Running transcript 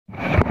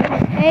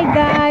Hey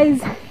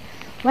guys,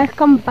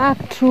 welcome back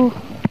to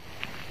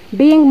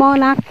Being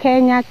Monarch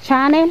Kenya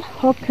channel.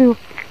 Hope you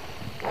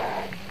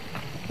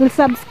will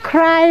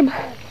subscribe,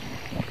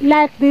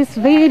 like this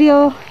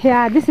video.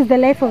 Yeah, this is the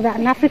life of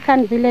an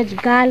African village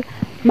girl,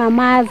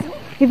 mamas,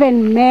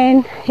 even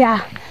men.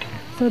 Yeah,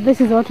 so this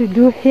is what we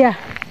do here.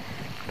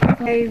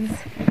 Guys,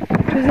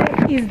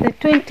 today is the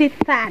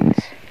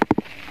 23rd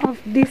of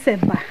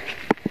December,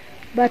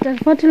 but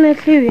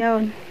unfortunately we are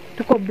on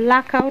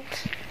blackout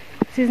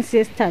since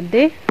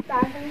yesterday,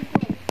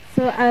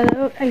 so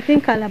I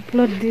think I'll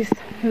upload this.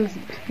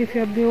 If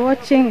you'll be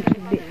watching, it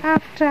will be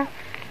after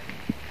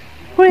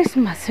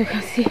Christmas. You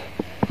can see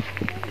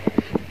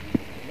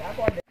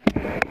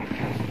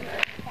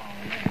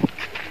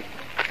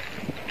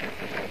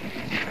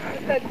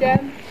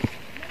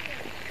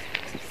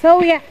so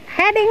we are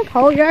heading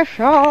for your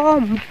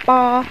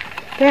shamba.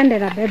 Twende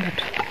na beba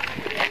tu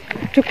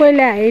chukua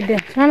ile Aiden.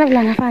 Tunaona vile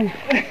anafanya.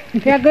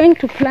 We are going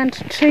to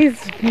plant trees,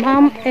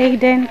 Mom,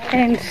 Aiden,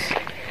 and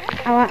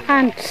our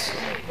aunt.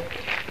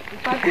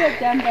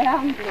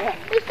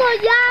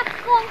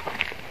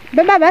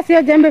 Beba basi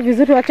hiyo jembe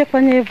vizuri, wache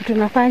kufanya hivi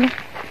tunafanya.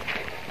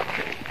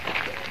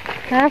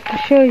 I have to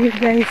show you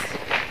guys.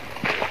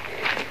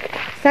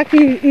 Saki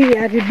hii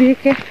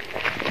haribike.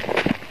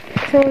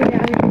 So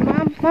yeah,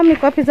 Mom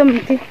iko wapi hizo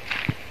mti?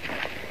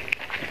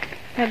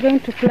 We are going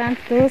to plant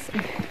those.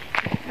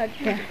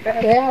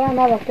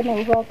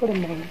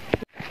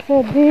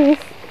 So this,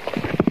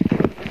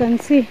 you can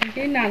see,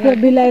 will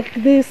be like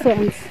these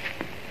ones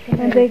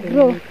when they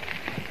grow.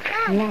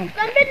 And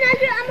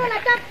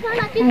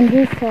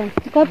this one.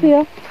 Copy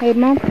here. Hey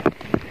Mom.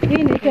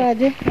 Hii ni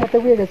aje?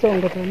 Wege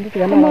songo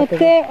tuandike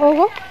Mote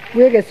ogo?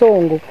 Wege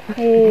songo.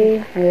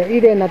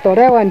 Ile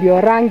inatolewa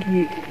ndio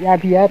rangi ya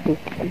viatu.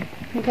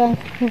 Okay.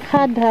 We've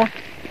had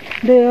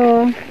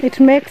it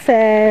makes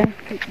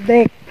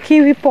the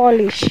kiwi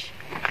polish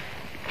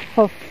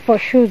for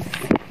shoes.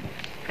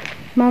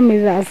 Mom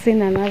has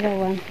seen another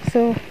one.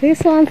 So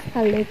these ones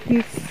are like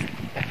this.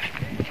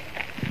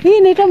 Hii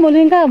inaitwa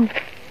mulingam.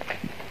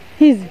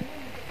 Hizi.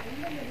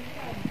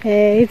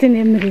 It's in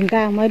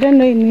mulingam. I don't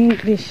know in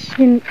English.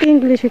 In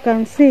English you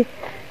can see.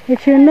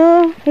 If you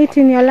know it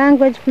in your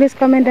language, please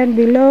comment down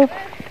below.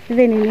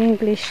 Even in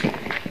English.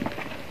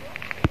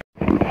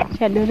 She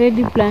had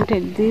already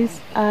planted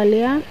this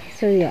earlier,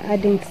 so we are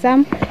adding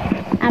some.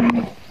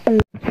 I'm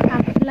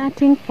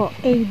planting for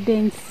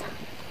Aiden's.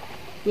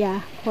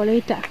 Yeah, for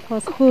later, for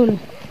school.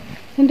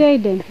 Ndio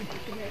Aiden.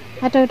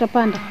 Hata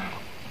utapanda.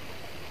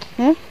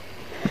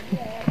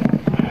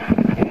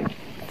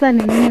 Sasa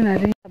ni nini na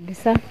ringa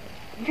kabisa?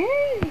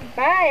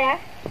 Baya.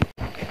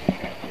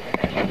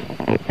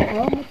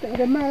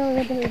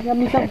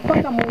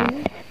 Mpaka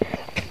mwini.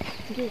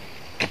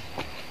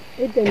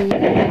 Aiden.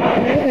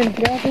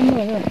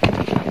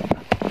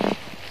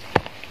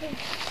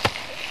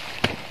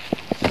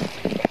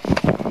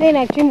 Hii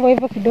na chimbo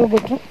hivyo kidogo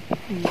tu.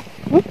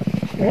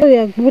 We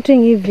are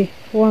putting hivi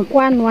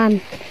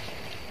one.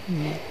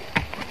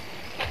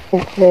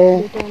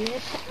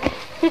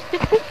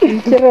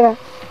 Chira.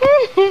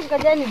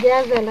 Ngoja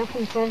nijaze alafu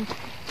nifanye.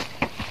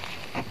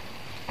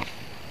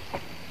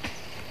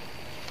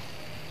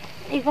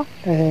 Hivyo?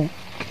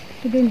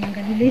 Kidogo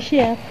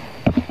niangalilishe hapa.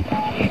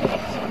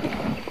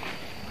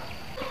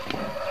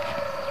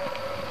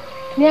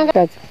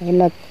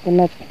 Una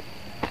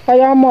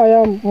haya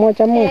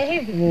moja.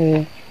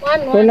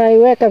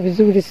 Unaiweka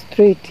vizuri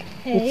straight.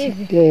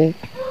 Hivi.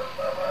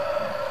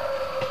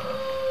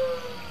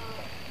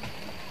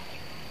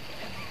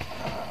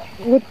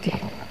 Uti.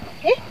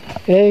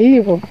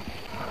 Hivyo.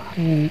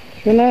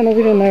 Unaona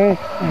vile nawe.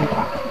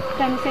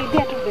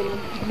 Utanisaidia tu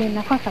vile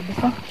nafaa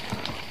kabisa.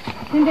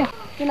 Ndio.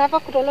 Tunafaa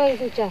kutolewa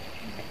hizo chafu.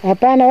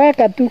 Hapana,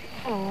 weka tu.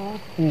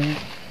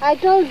 I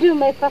told you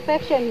my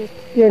perfectionist.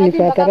 Hiyo ni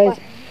fertilizer.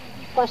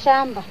 Kwa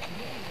shamba.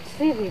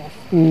 Serious.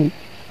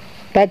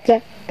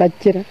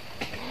 Tachira.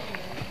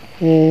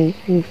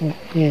 Hivyo.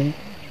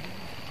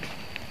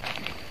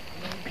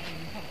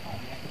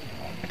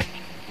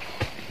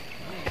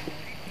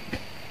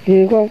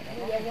 Hivyo.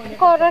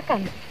 Koreka.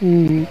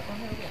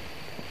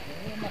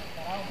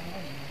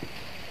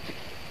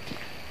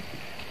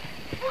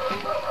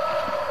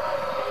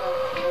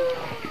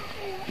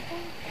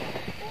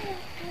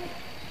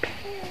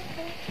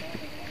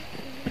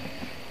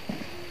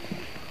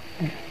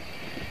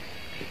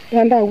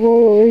 Anda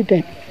go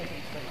ite.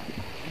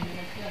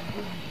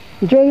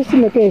 Joy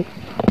simeke.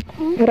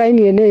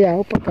 Raini ene ya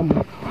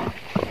upakama.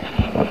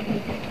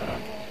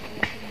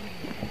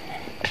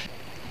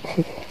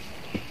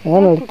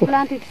 To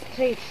plant it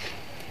straight.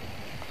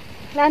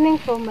 Planning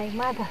for my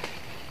mother.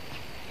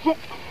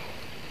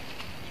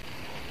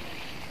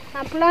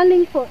 I'm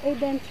planning for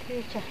Aiden's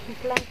future. I'm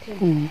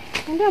planting.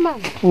 Ndio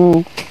mama.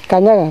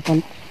 Kanyaga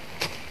kana.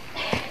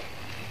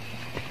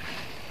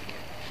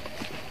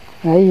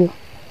 Aiyo.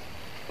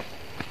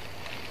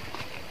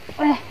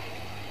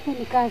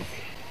 Ni kazi.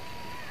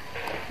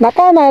 Na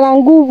kama na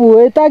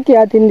nguvu itaki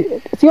ati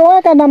sio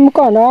weka na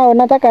mkono au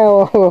nataka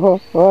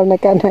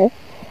onekane.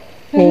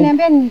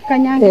 Niambia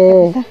nikanyange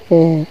kabisa.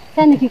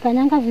 Sasa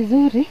nikikanyanga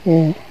vizuri.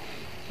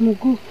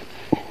 Mguu.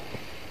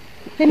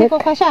 Niko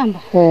kwa shamba.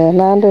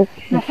 Nando.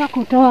 Nafaa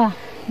kutoa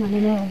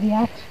maneno ya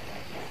viatu.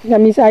 Na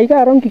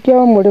misaiga rongi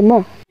kiwa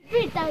mulima.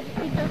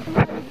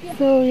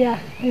 So yeah,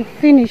 we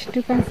finished.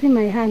 You can see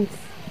my hands.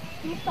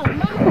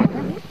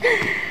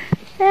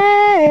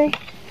 Hey,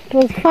 it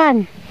was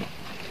fun.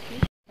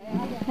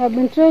 I've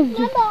been told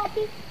you.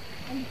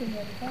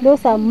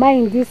 Those are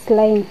mine, this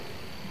line.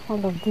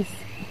 All of this.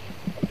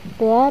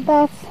 The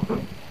others,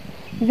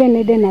 even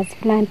Eden has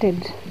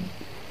planted.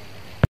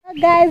 So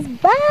guys,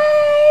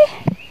 bye!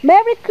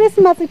 Merry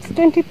Christmas, it's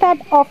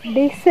 23rd of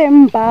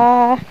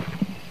December.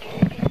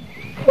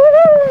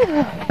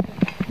 Woo!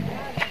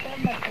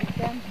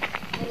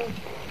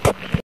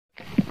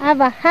 Have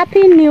a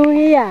happy new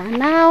year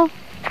now.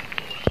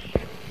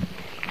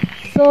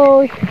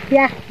 So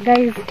yeah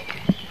guys,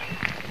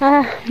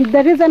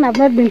 the reason I've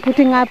not been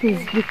putting up is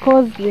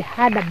because we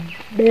had a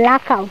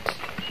blackout.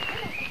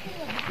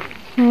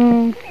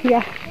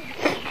 Yeah,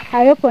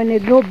 I hope when I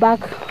go back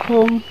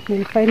home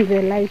we'll find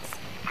the lights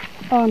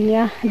on.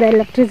 Yeah, the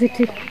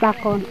electricity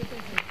back on.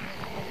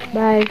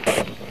 Bye.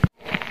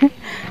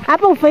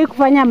 Hapa ufai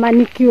kufanya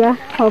manicure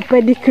or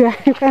pedicure.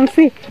 You can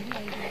see.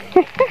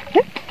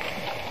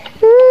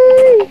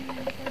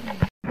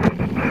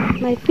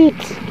 My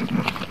feet.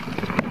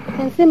 You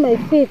can see my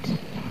feet.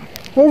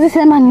 Hizi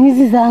sema ni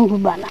hizi zangu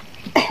bana.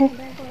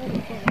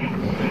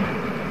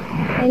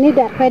 I need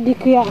a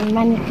pedicure and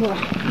manicure.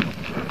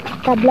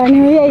 Kabla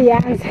New Year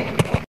ianze.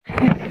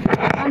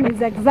 I'm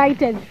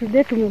excited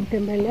today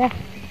tumemtembelea.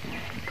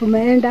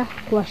 Tumeenda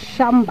kwa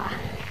shamba.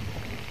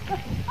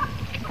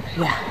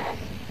 Yeah.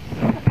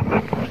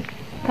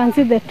 You can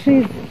see the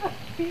trees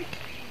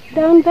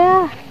down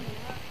there.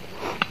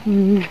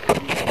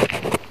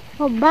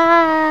 Oh,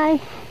 bye.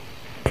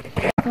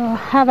 So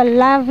have a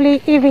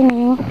lovely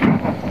evening,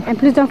 and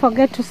please don't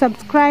forget to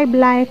subscribe,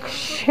 like,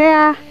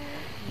 share.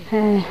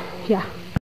 Yeah.